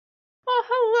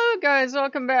Guys,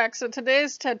 welcome back. So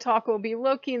today's TED Talk will be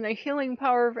Loki and the Healing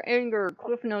Power of Anger,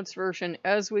 Cliff Notes version.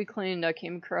 As we cleaned, I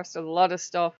came across a lot of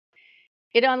stuff.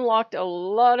 It unlocked a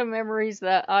lot of memories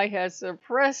that I had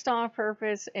suppressed on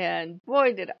purpose, and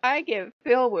boy did I get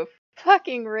filled with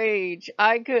fucking rage.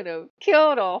 I could have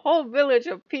killed a whole village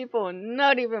of people and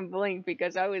not even blink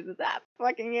because I was that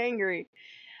fucking angry.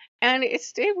 And it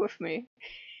stayed with me.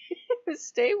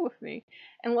 Stay with me.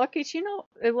 And Lucky's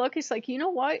like, you know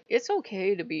what? It's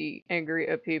okay to be angry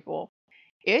at people.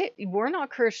 We're not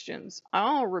Christians.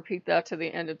 I'll repeat that to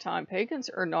the end of time. Pagans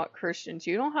are not Christians.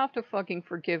 You don't have to fucking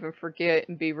forgive and forget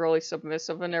and be really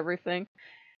submissive and everything.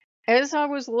 As I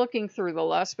was looking through the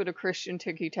last bit of Christian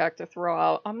ticky-tack to throw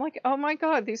out, I'm like, oh my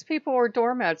god, these people are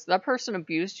doormats. That person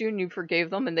abused you and you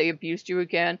forgave them, and they abused you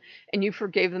again, and you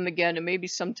forgave them again, and maybe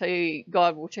someday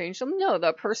God will change them. No,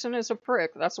 that person is a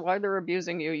prick. That's why they're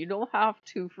abusing you. You don't have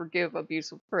to forgive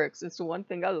abusive pricks. It's the one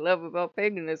thing I love about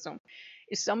paganism.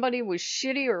 If somebody was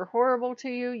shitty or horrible to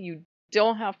you, you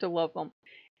don't have to love them.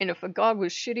 And if a god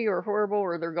was shitty or horrible,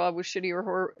 or their god was shitty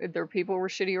or their people were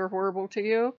shitty or horrible to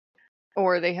you,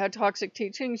 or they had toxic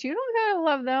teachings, you don't gotta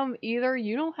love them either.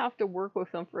 You don't have to work with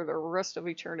them for the rest of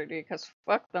eternity, because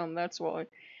fuck them, that's why.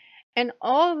 And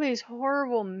all these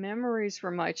horrible memories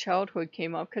from my childhood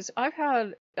came up, because I've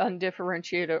had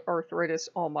undifferentiated arthritis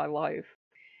all my life.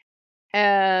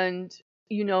 And,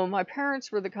 my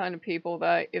parents were the kind of people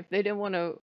that if they didn't want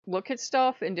to look at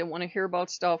stuff and didn't want to hear about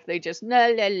stuff, they just la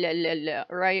la la la la,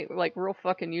 right? Like real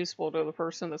fucking useful to the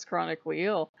person that's chronically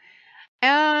ill.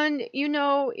 And,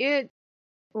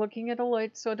 looking at a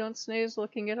light so I don't sneeze,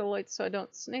 looking at a light so I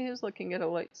don't sneeze, looking at a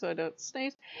light so I don't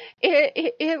sneeze.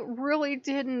 It really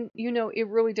didn't, it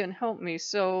really didn't help me.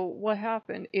 So what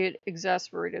happened? It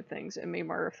exacerbated things and made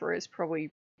my arthritis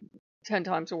probably 10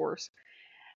 times worse.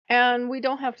 And we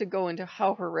don't have to go into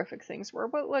how horrific things were,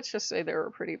 but let's just say they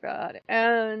were pretty bad.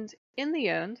 And in the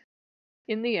end,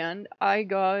 I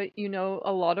got,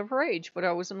 a lot of rage, but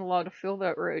I wasn't allowed to feel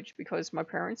that rage because my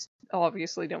parents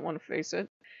obviously didn't want to face it.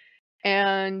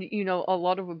 And, a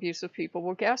lot of abusive people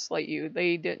will gaslight you.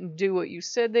 They didn't do what you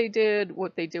said they did.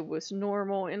 What they did was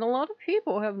normal. And a lot of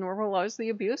people have normalized the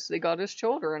abuse they got as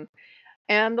children.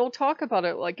 And they'll talk about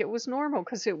it like it was normal,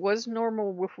 because it was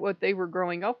normal with what they were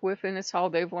growing up with, and it's how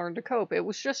they've learned to cope. It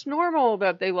was just normal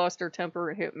that they lost their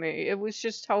temper and hit me. It was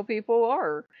just how people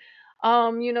are.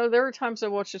 There are times I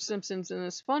watch The Simpsons and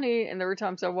it's funny, and there are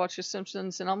times I watch The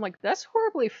Simpsons and I'm like, that's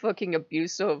horribly fucking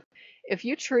abusive. If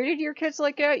you treated your kids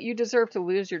like that, you deserve to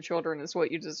lose your children, is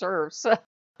what you deserve. So,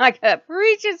 I got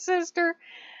preach it, sister.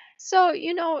 So,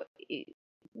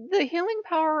 the healing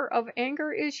power of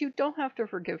anger is you don't have to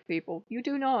forgive people. You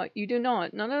do not. You do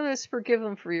not. None of this forgive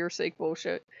them for your sake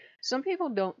bullshit. Some people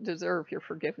don't deserve your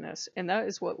forgiveness, and that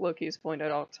is what Loki's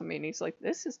pointed out to me. And he's like,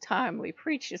 this is timely.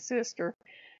 Preach it, sister.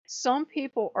 Some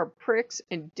people are pricks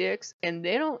and dicks, and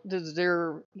they don't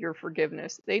deserve your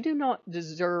forgiveness. They do not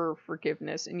deserve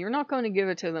forgiveness, and you're not going to give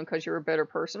it to them because you're a better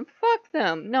person. Fuck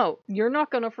them. No, you're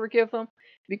not going to forgive them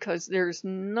because there's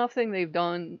nothing they've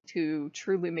done to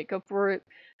truly make up for it.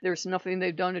 There's nothing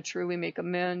they've done to truly make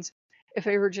amends. If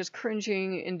they were just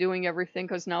cringing and doing everything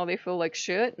because now they feel like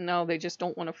shit, and now they just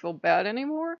don't want to feel bad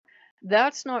anymore,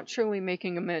 that's not truly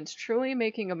making amends. Truly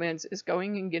making amends is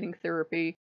going and getting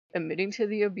therapy, admitting to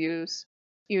the abuse,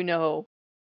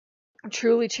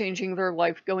 truly changing their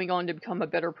life, going on to become a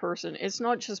better person. It's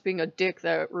not just being a dick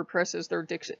that represses their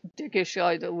dickish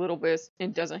side a little bit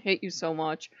and doesn't hate you so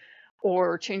much,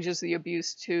 or changes the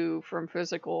abuse from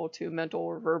physical to mental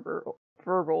or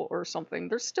verbal or something.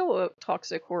 They're still a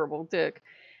toxic, horrible dick.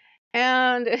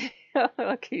 And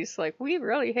he's like, we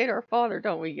really hate our father,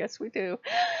 don't we? Yes, we do.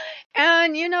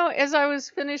 And, as I was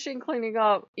finishing cleaning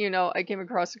up, I came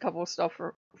across a couple of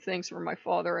things from my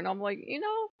father, and I'm like,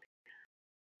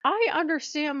 I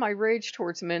understand my rage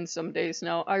towards men some days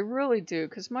now. I really do,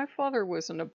 because my father was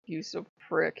an abusive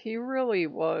prick. He really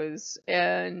was.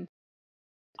 And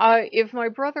if my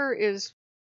brother is,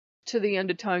 to the end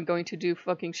of time, going to do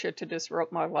fucking shit to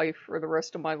disrupt my life for the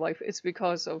rest of my life, it's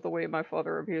because of the way my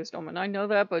father abused him. And I know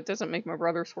that, but it doesn't make my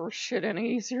brother's horse shit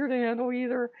any easier to handle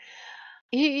either.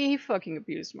 He fucking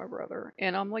abused my brother.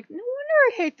 And I'm like, no wonder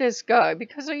I hate this guy,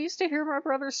 because I used to hear my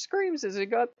brother's screams as he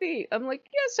got beat. I'm like,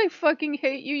 yes, I fucking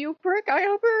hate you, you prick. I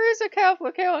hope there is a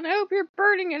Catholic hell, and I hope you're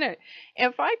burning in it.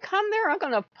 And if I come there, I'm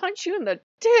gonna punch you in the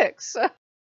dick. So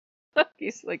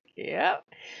he's like, yeah.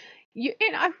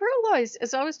 And I realized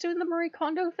as I was doing the Marie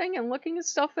Kondo thing and looking at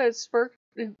stuff that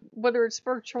whether it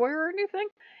sparked joy or anything,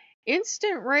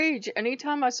 instant rage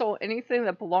anytime I saw anything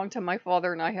that belonged to my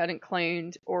father and I hadn't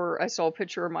claimed, or I saw a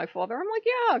picture of my father. I'm like,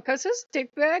 yeah, because this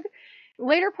dickbag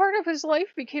later part of his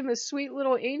life became a sweet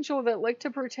little angel that liked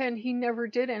to pretend he never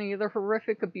did any of the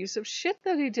horrific abusive shit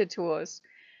that he did to us.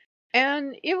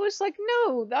 And it was like,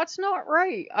 no, that's not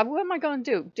right. What am I gonna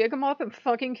do? Dig him up and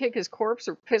fucking kick his corpse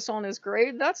or piss on his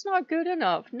grave? That's not good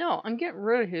enough. No, I'm getting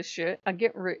rid of his shit. I'm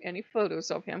getting rid of any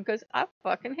photos of him because I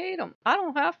fucking hate him. I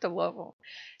don't have to love him.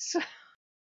 So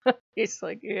he's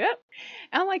like, yep.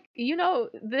 And I'm like,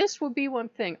 this would be one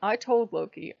thing. I told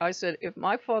Loki, I said, if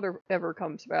my father ever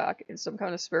comes back in some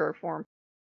kind of spirit form,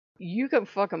 you can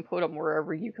fucking put them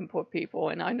wherever you can put people,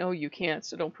 and I know you can't,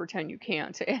 so don't pretend you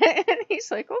can't. And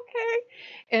he's like, okay.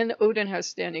 And Odin has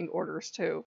standing orders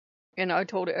too. And I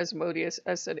told Asmodeus,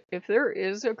 I said, if there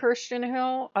is a Christian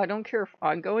hell, I don't care if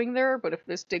I'm going there, but if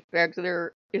this dickbag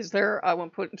there is there, I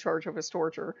won't put in charge of his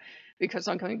torture, because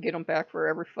I'm going to get him back for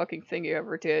every fucking thing he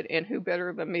ever did. And who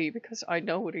better than me, because I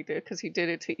know what he did, because he did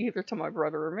it to either to my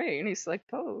brother or me. And he's like,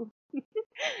 oh,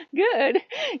 good.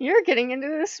 You're getting into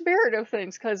the spirit of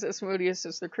things, because Asmodeus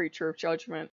is the creature of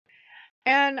judgment.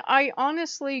 And I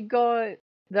honestly got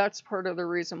that's part of the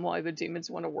reason why the demons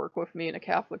want to work with me in a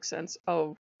Catholic sense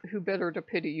of who better to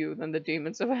pity you than the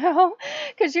demons of hell?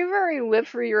 Because you've already lived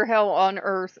for your hell on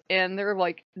earth, and they're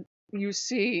like, you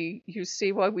see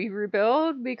why we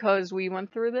rebelled? Because we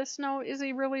went through this? No, is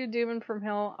he really a demon from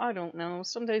hell? I don't know.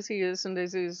 Some days he is, some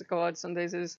days he's a god, some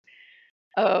days he's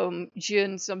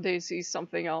Jin, some days he's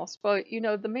something else. But,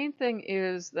 the main thing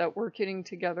is that we're getting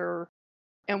together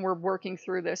and we're working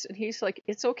through this, and he's like,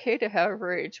 it's okay to have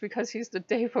rage, because he's the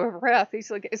Deva of Wrath. He's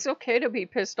like, it's okay to be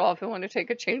pissed off and want to take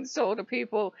a chainsaw to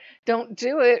people. Don't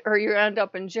do it or you end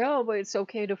up in jail, but it's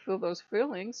okay to feel those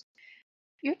feelings.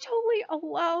 You're totally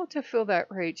allowed to feel that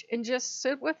rage, and just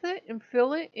sit with it and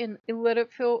feel it, and let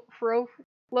it flow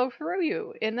through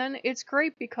you. And then it's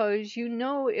great, because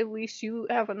at least you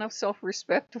have enough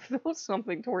self-respect to feel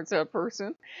something towards that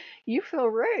person. You feel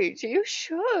rage. You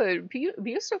should.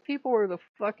 Abusive people are the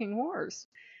fucking worst.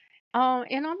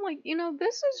 And I'm like,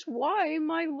 this is why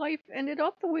my life ended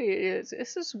up the way it is.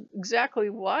 This is exactly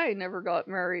why I never got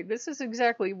married. This is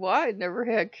exactly why I never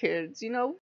had kids.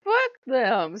 Fuck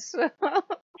them. So,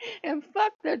 and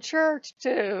fuck the church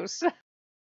too. So,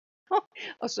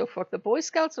 also, fuck the Boy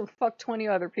Scouts and fuck 20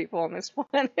 other people on this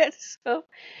planet. So,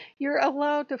 you're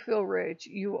allowed to feel rage.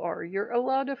 You are. You're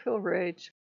allowed to feel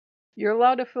rage. You're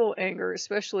allowed to feel anger,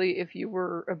 especially if you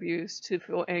were abused, to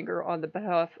feel anger on the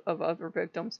behalf of other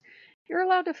victims. You're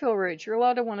allowed to feel rage. You're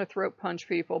allowed to want to throat punch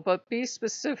people, but be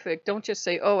specific. Don't just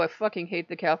say, oh, I fucking hate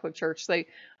the Catholic Church. Say,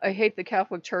 I hate the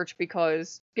Catholic Church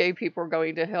because gay people are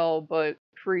going to hell, but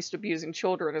priest abusing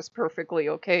children is perfectly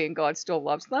okay and God still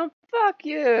loves them. Fuck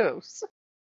you.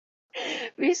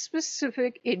 Be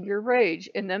specific in your rage,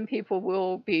 and then people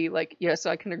will be like, yes,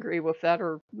 I can agree with that,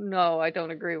 or no, I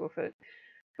don't agree with it.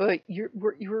 But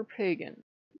you're pagan.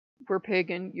 We're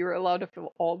pagan. You're allowed to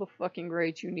feel all the fucking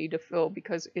rage you need to feel,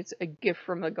 because it's a gift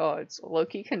from the gods.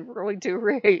 Loki can really do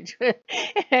rage.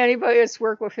 Anybody that's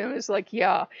worked with him is like,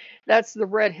 yeah, that's the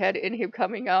redhead in him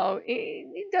coming out.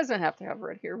 He doesn't have to have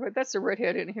red hair, but that's the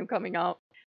redhead in him coming out.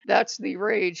 That's the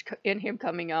rage in him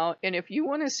coming out. And if you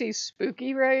want to see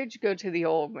spooky rage, go to the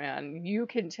old man. You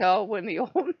can tell when the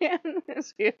old man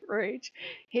is in rage.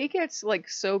 He gets like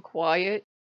so quiet.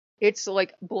 It's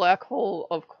like black hole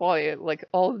of quiet. Like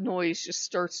all noise just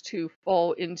starts to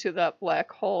fall into that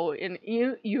black hole. And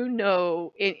you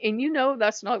know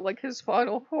that's not like his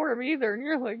final form either. And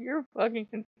you're like, you're fucking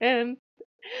content.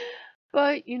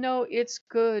 But it's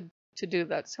good to do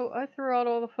that. So I threw out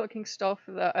all the fucking stuff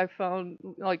that I found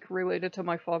like related to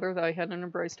my father that I hadn't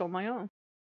embraced on my own.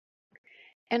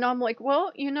 And I'm like,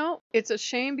 well, it's a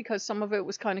shame, because some of it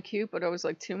was kind of cute, but it was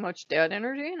like too much dad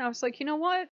energy. And I was like, you know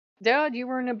what? Dad, you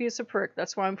were an abusive prick.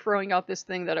 That's why I'm throwing out this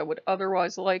thing that I would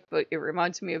otherwise like, but it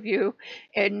reminds me of you.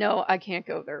 And no, I can't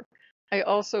go there. I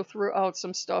also threw out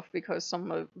some stuff because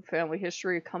some of family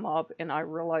history had come up, and I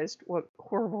realized what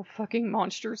horrible fucking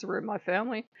monsters were in my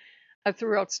family. I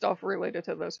threw out stuff related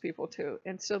to those people too.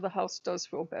 And so the house does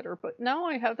feel better. But now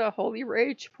I have that holy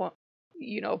rage point.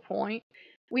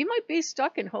 We might be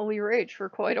stuck in holy rage for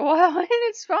quite a while, and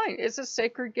it's fine. It's a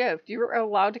sacred gift. You're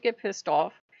allowed to get pissed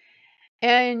off.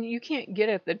 And you can't get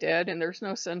at the dead, and there's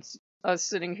no sense us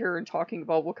sitting here and talking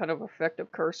about what kind of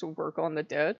effective curse will work on the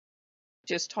dead.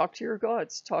 Just talk to your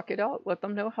gods. Talk it out. Let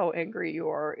them know how angry you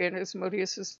are. And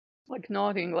Asmodeus is like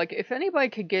nodding. Like, if anybody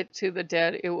could get to the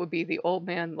dead, it would be the old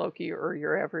man Loki or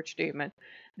your average demon.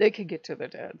 They could get to the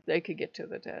dead. They could get to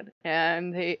the dead.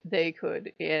 And they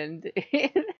could. And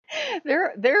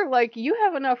they're like, you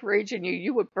have enough rage in you.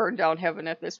 You would burn down heaven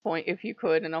at this point if you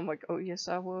could. And I'm like, oh, yes,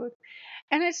 I would.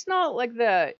 And it's not like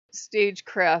that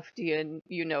stagecrafty and,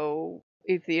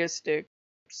 atheistic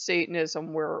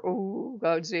Satanism where, oh,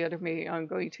 God's the enemy, I'm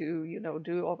going to,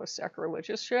 do all the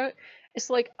sacrilegious shit. It's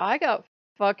like, I got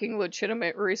fucking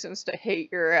legitimate reasons to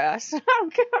hate your ass. I'm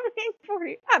coming for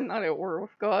you. I'm not at war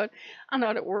with God. I'm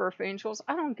not at war with angels.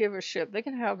 I don't give a shit. They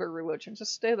can have their religion.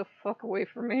 Just stay the fuck away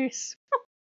from me.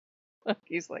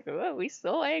 He's like, oh, he's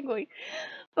so angry.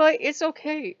 But it's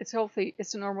okay. It's healthy.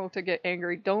 It's normal to get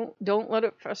angry. Don't let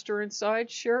it fester inside.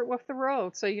 Share it with the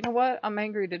world. Say, you know what? I'm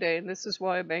angry today, and this is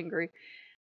why I'm angry.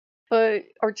 But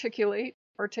articulate,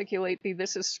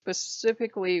 this is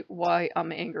specifically why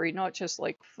I'm angry, not just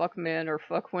like fuck men or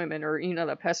fuck women or,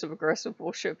 the passive aggressive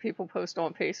bullshit people post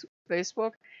on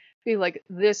Facebook. Be like,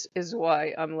 this is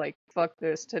why I'm like, fuck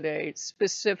this today,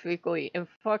 specifically, and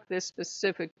fuck this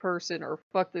specific person or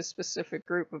fuck this specific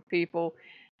group of people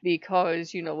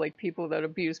because, like people that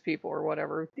abuse people or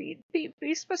whatever. Be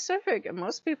specific, and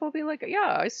most people be like,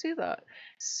 yeah, I see that.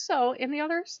 So, and the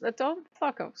others that don't,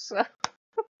 fuck them. So.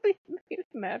 Be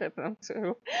mad at them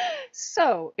too.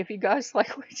 So, if you guys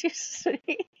like what you see,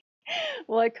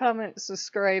 like, comment,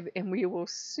 subscribe, and we will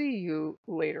see you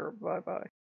later. Bye bye.